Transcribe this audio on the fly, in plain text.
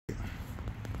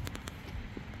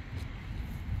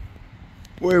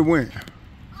Where it went?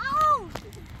 Oh!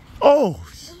 Oh,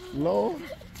 Lord.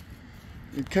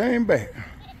 It came back.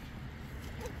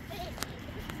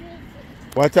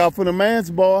 Watch out for the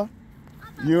ants, boy.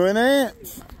 You and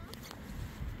ants.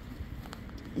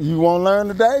 You want to learn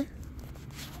today?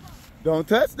 Don't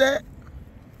touch that.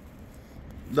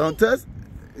 Don't touch.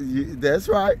 That's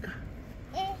right.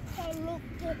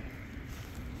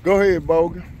 Go ahead,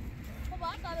 Bogan.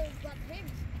 I thought it was about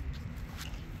pigs.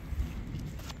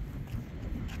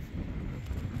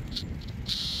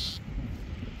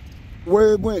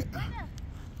 Where it went?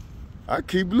 I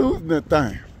keep losing that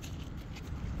thing.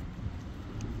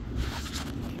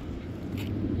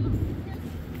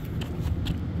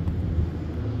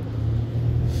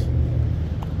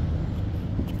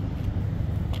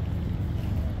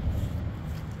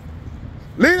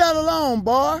 Leave that alone,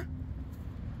 boy.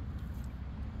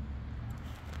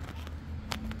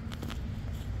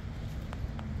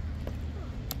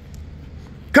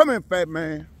 Come here, fat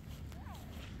man.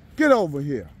 Get over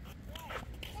here.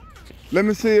 Let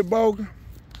me see it, Bogan.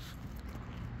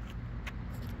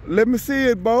 Let me see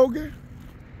it, Bogan.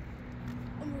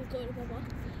 I'm gonna go to Papa.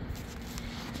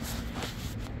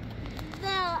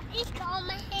 No, it's on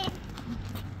my head.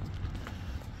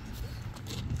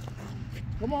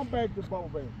 Come on back to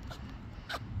Bogan.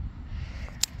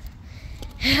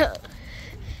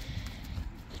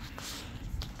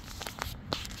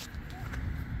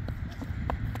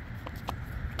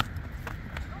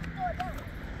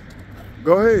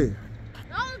 Go ahead.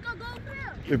 No, it's gonna go over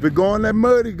there. If it going that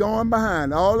muddy, going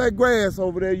behind. All that grass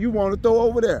over there, you want to throw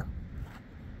over there.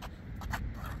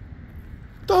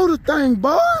 Throw the thing,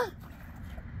 boy.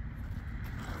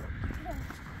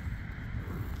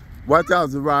 Watch out,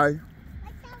 Zariah.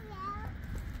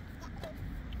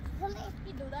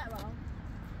 You do that wrong.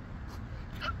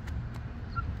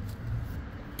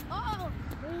 Oh.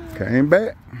 Came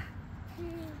back.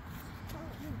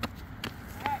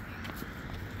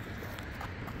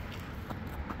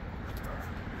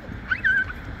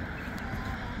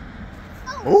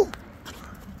 Oh.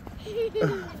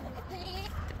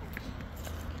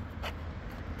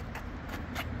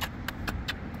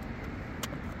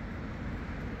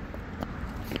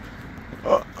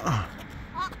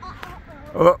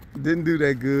 Oh, didn't do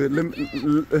that good. Let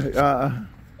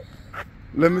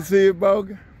me see it,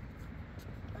 Bogan.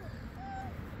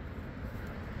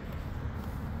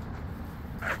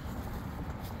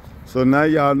 So now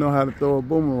y'all know how to throw a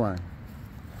boomerang.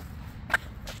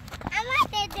 I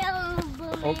like that little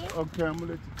boomerang. Okay, I'm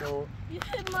gonna let you throw it. You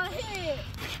hit my head.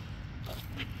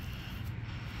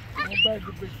 Go back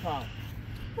to Big Pop.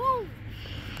 Woo.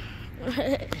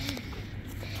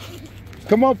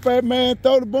 Come on, fat man,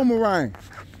 throw the boomerang.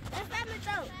 Let's have me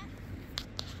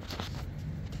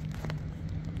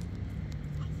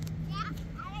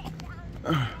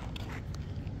throw.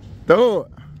 Throw it.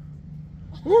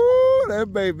 Woo,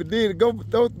 that baby did it. Go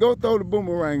throw the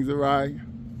boomerangs, Zariah.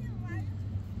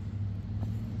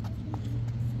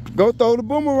 Go throw the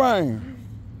boomerang.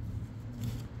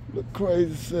 Look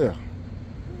crazy self.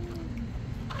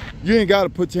 You ain't got to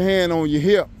put your hand on your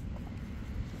hip.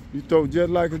 You throw just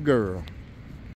like a girl.